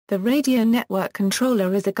The radio network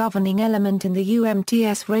controller is a governing element in the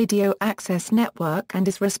UMTS radio access network and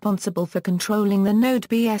is responsible for controlling the node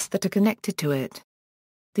BS that are connected to it.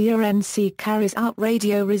 The RNC carries out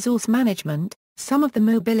radio resource management, some of the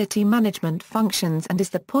mobility management functions, and is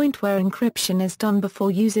the point where encryption is done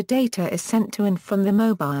before user data is sent to and from the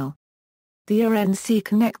mobile. The RNC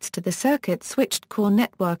connects to the circuit-switched core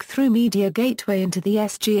network through media gateway into the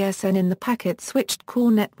SGSN in the packet-switched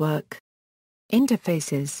core network.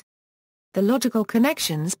 Interfaces. The logical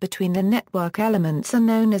connections between the network elements are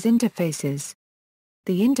known as interfaces.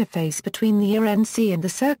 The interface between the RNC and the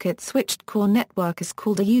circuit-switched core network is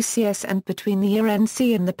called a UCS, and between the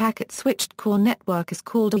RNC and the packet-switched core network is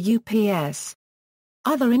called a UPS.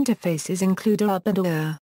 Other interfaces include UB and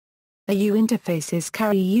UR. AU interfaces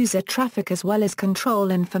carry user traffic as well as control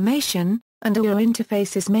information, and UR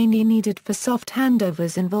interface is mainly needed for soft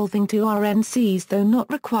handovers involving two RNCs, though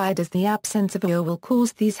not required, as the absence of UR will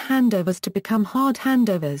cause these handovers to become hard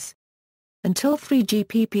handovers. Until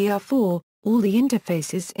 3GPP4, all the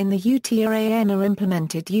interfaces in the UTRAN are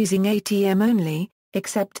implemented using ATM only,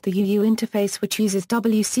 except the UU interface, which uses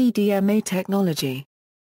WCDMA technology.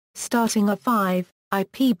 Starting at 5,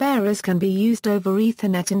 IP bearers can be used over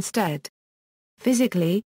Ethernet instead.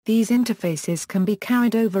 Physically, these interfaces can be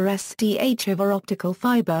carried over SDH over optical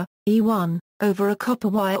fiber, E1, over a copper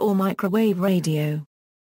wire or microwave radio.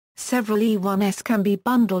 Several E1s can be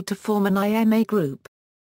bundled to form an IMA group.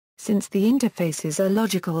 Since the interfaces are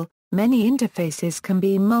logical, many interfaces can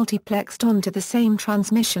be multiplexed onto the same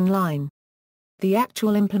transmission line. The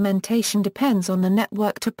actual implementation depends on the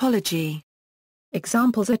network topology.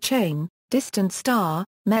 Examples are chain, distant star,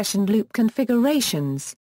 mesh and loop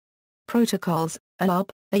configurations. Protocols, UB,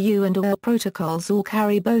 AU and UR protocols all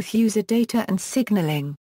carry both user data and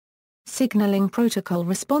signaling. Signaling protocol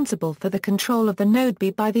responsible for the control of the node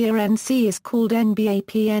B by the RNC is called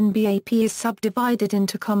NBAP. NBAP is subdivided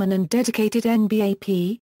into common and dedicated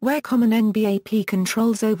NBAP, where common NBAP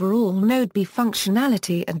controls overall node B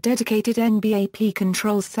functionality and dedicated NBAP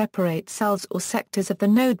controls separate cells or sectors of the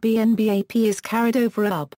node B. NBAP is carried over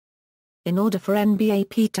UB. In order for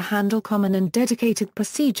NBAP to handle common and dedicated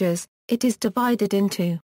procedures, it is divided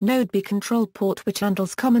into Node B control port, which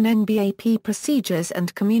handles common NBAP procedures,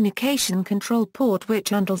 and communication control port, which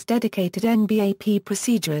handles dedicated NBAP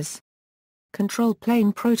procedures. Control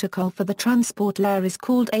plane protocol for the transport layer is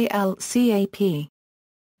called ALCAP.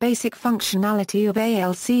 Basic functionality of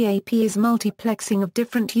ALCAP is multiplexing of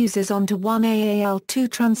different users onto one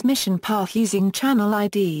AAL2 transmission path using channel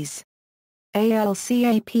IDs.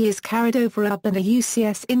 ALCAP is carried over UB and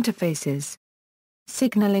UCS interfaces.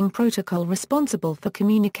 Signaling protocol responsible for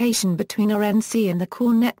communication between RNC and the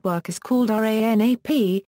core network is called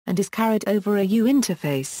RANAP, and is carried over a U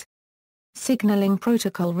interface. Signaling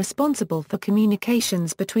protocol responsible for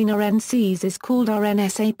communications between RNCs is called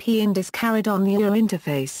RNSAP and is carried on the UR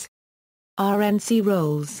interface. RNC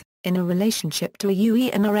roles. In a relationship to a UE,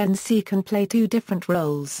 an RNC can play two different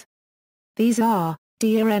roles. These are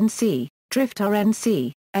DRNC, Drift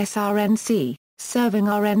RNC, SRNC, Serving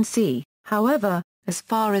RNC. However, as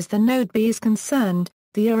far as the node B is concerned,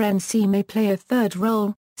 the RNC may play a third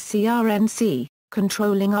role, CRNC,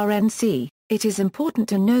 Controlling RNC. It is important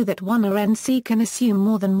to know that one RNC can assume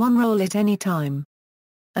more than one role at any time.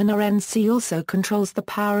 An RNC also controls the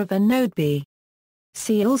power of a node B.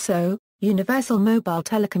 See also, Universal Mobile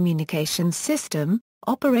Telecommunications System,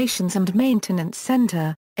 Operations and Maintenance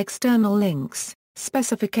Center, External Links,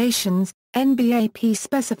 Specifications, NBAP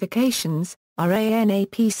Specifications,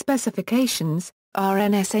 RANAP Specifications,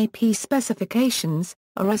 RNSAP Specifications,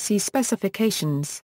 RSC Specifications.